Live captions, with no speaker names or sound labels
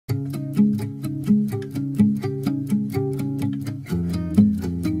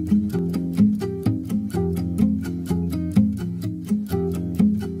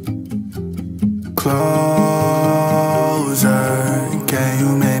closer. Can you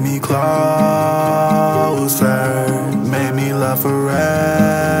make me closer? Make me love forever.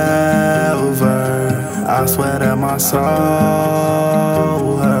 I swear that my soul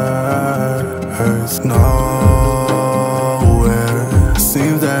hurts nowhere.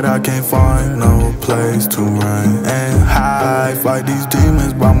 Seems that I can't find no place to run and hide. Fight these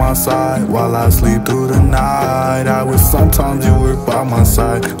demons by my side while I sleep through the night. I wish sometimes you were by my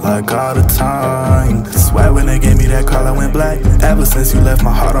side, like all the time. Swear when they gave me that call I went black. Ever since you left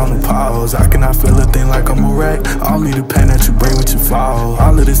my heart on the pause, I cannot feel a thing like I'm a wreck. Only the pain that you bring with your fall.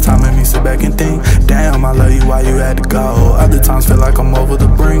 All of this time made me sit back and think, damn, I love you, why you had to go? Other times feel like I'm over the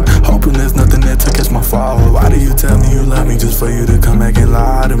brink, hoping there's nothing there to catch my fall. Why do you tell me you love me just for you to come back and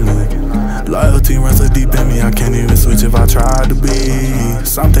lie to me? Loyalty runs so deep in me, I can't even switch if I tried to be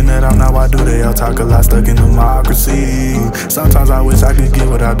something that I'm not. Why do they all talk a lot, stuck in democracy? Sometimes I wish I could get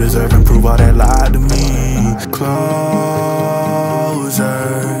what I deserve and prove all that lied to me. Closer,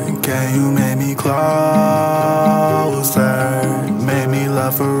 can you make me closer? Make me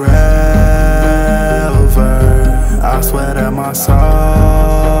love forever. I swear that my soul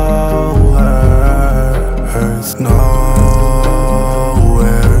hurts nowhere.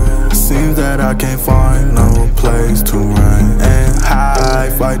 Seems that I can't find no place to run and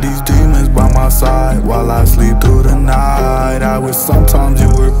hide. Fight these demons by my side while I sleep through the night. I wish sometimes you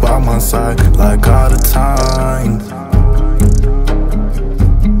were by my side, like all the time.